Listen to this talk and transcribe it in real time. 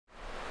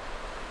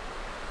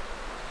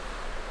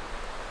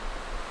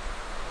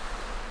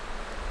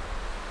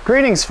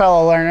Greetings,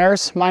 fellow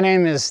learners. My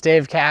name is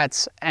Dave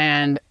Katz,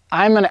 and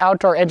I'm an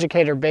outdoor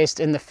educator based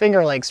in the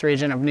Finger Lakes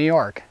region of New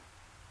York.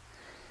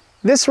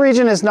 This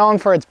region is known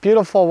for its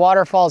beautiful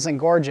waterfalls and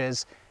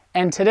gorges,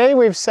 and today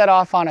we've set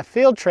off on a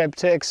field trip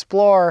to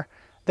explore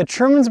the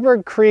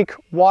Trumansburg Creek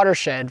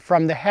watershed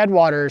from the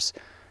headwaters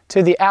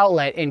to the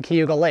outlet in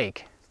Cayuga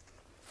Lake.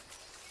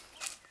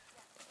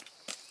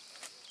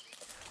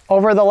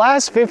 Over the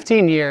last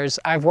 15 years,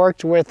 I've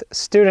worked with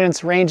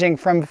students ranging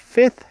from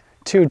 5th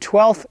to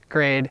 12th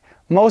grade,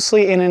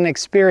 mostly in an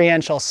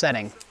experiential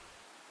setting.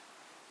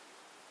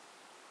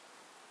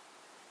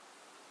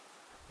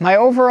 My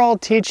overall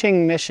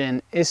teaching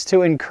mission is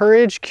to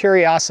encourage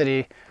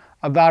curiosity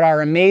about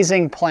our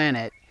amazing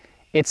planet,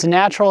 its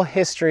natural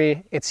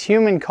history, its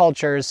human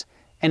cultures,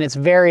 and its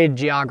varied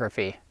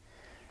geography.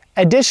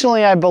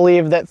 Additionally, I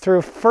believe that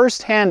through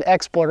first-hand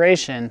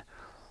exploration,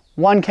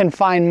 one can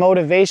find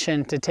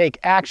motivation to take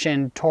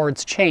action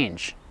towards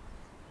change.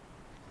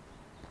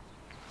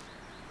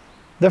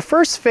 The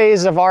first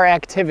phase of our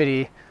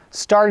activity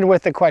started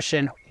with the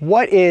question,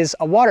 what is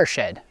a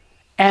watershed?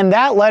 And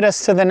that led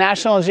us to the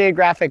National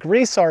Geographic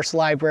Resource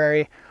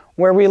Library,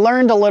 where we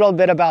learned a little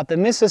bit about the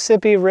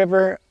Mississippi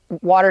River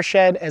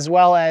watershed, as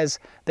well as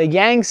the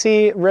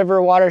Yangtze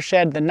River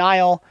watershed, the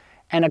Nile,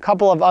 and a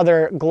couple of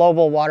other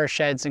global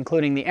watersheds,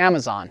 including the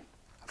Amazon.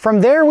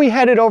 From there, we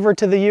headed over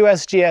to the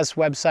USGS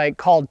website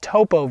called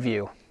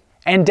TopoView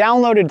and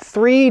downloaded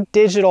 3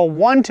 digital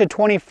 1 to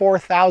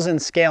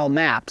 24,000 scale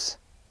maps.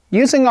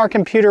 Using our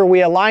computer,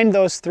 we aligned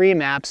those 3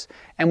 maps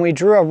and we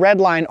drew a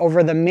red line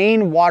over the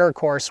main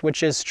watercourse,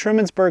 which is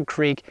Trumansburg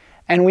Creek,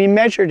 and we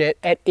measured it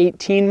at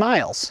 18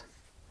 miles.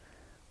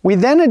 We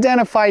then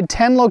identified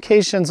 10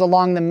 locations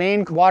along the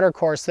main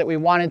watercourse that we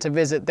wanted to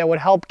visit that would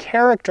help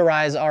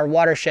characterize our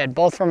watershed,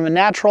 both from a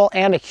natural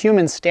and a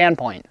human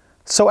standpoint.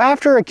 So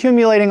after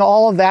accumulating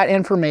all of that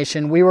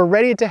information, we were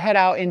ready to head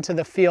out into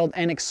the field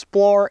and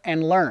explore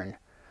and learn.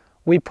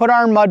 We put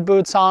our mud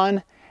boots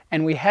on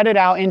and we headed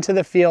out into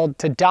the field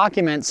to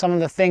document some of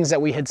the things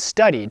that we had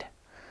studied.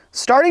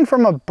 Starting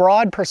from a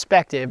broad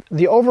perspective,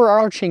 the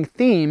overarching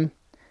theme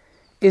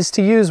is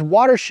to use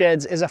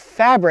watersheds as a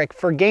fabric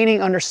for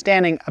gaining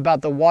understanding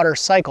about the water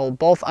cycle,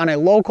 both on a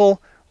local,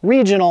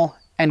 regional,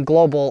 and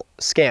global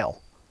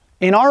scale.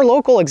 In our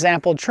local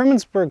example,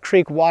 Trumansburg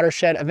Creek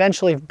watershed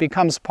eventually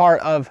becomes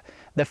part of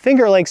the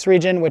Finger Lakes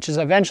region, which is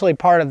eventually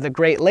part of the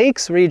Great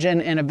Lakes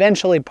region, and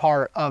eventually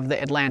part of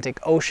the Atlantic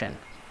Ocean.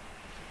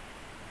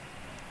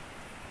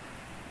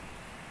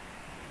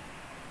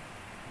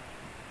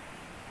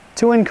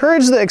 To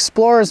encourage the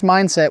explorer's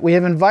mindset, we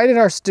have invited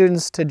our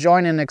students to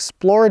join an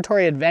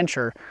exploratory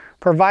adventure,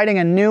 providing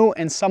a new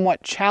and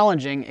somewhat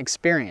challenging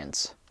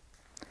experience.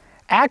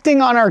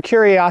 Acting on our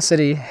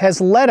curiosity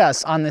has led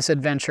us on this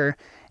adventure,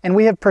 and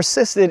we have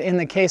persisted in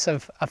the case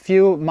of a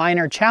few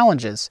minor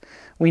challenges.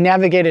 We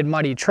navigated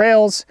muddy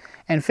trails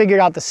and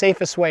figured out the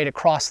safest way to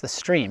cross the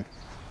stream.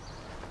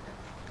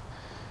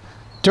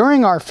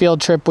 During our field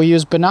trip, we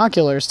used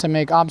binoculars to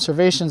make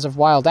observations of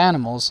wild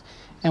animals,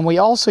 and we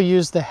also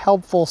used the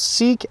helpful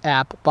Seek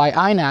app by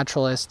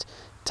iNaturalist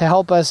to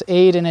help us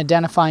aid in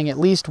identifying at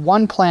least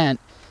one plant,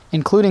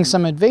 including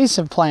some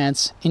invasive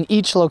plants, in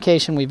each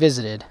location we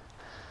visited.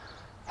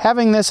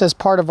 Having this as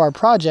part of our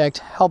project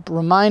helped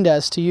remind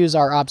us to use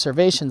our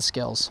observation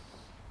skills.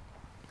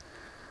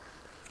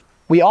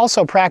 We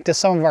also practiced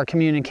some of our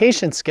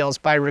communication skills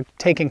by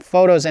taking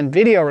photos and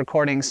video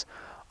recordings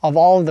of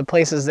all of the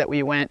places that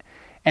we went,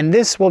 and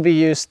this will be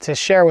used to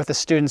share with the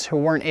students who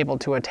weren't able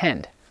to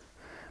attend.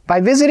 By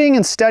visiting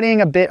and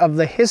studying a bit of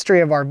the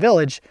history of our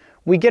village,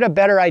 we get a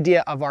better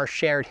idea of our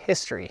shared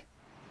history.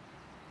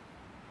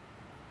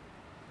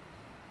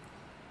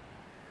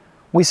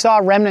 We saw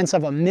remnants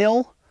of a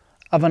mill,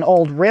 of an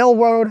old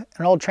railroad,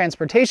 an old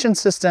transportation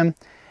system,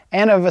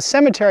 and of a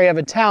cemetery of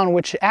a town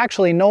which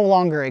actually no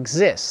longer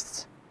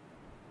exists.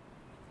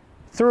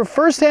 Through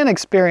first-hand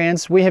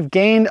experience, we have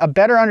gained a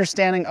better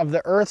understanding of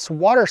the Earth's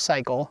water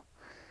cycle,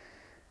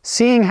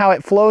 seeing how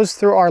it flows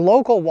through our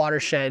local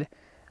watershed,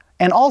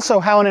 and also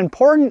how an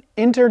important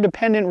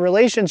interdependent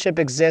relationship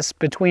exists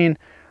between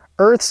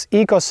Earth's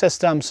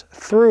ecosystems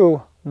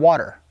through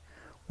water.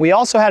 We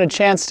also had a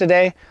chance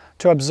today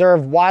to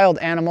observe wild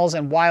animals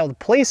and wild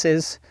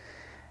places,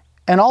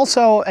 and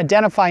also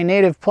identify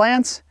native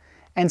plants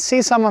and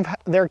see some of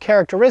their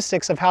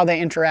characteristics of how they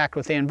interact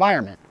with the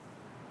environment.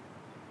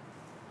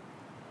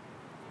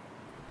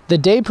 The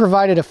day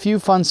provided a few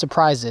fun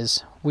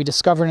surprises. We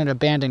discovered an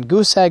abandoned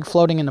goose egg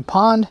floating in a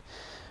pond,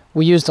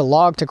 we used a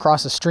log to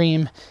cross a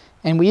stream,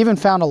 and we even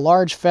found a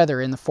large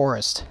feather in the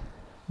forest.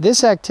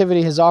 This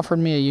activity has offered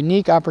me a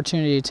unique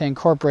opportunity to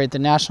incorporate the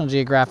National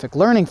Geographic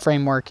learning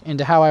framework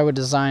into how I would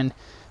design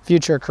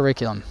future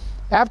curriculum.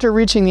 After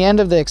reaching the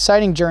end of the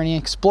exciting journey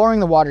exploring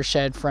the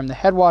watershed from the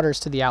headwaters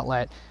to the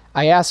outlet,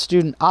 I asked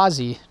student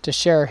Ozzy to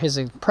share his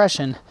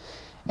impression,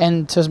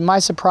 and to my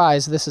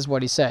surprise, this is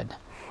what he said.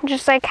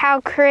 Just like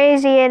how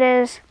crazy it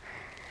is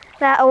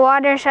that a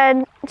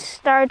watershed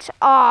starts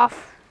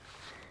off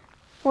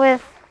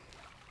with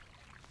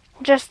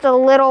just a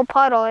little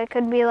puddle. It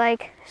could be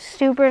like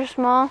super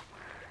small.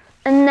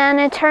 And then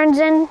it turns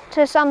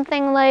into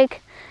something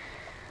like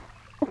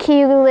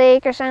Cayuga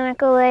Lake or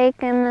Seneca Lake,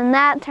 and then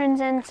that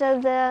turns into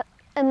the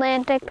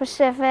Atlantic,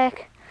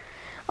 Pacific,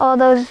 all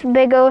those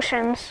big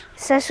oceans.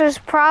 So this was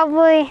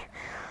probably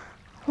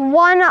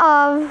one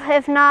of,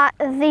 if not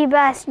the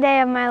best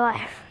day of my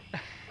life.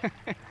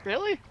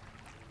 Really?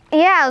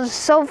 Yeah, it was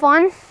so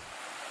fun.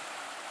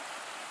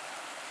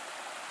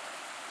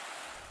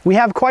 We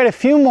have quite a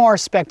few more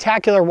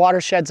spectacular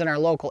watersheds in our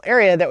local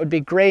area that would be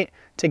great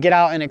to get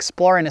out and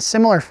explore in a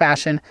similar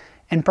fashion,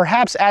 and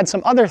perhaps add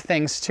some other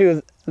things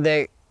to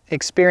the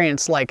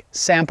experience, like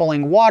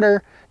sampling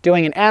water,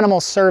 doing an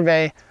animal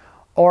survey,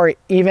 or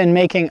even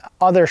making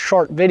other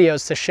short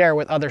videos to share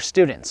with other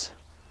students.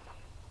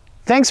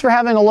 Thanks for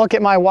having a look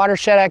at my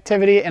watershed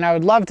activity, and I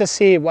would love to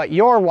see what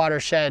your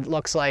watershed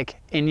looks like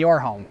in your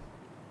home.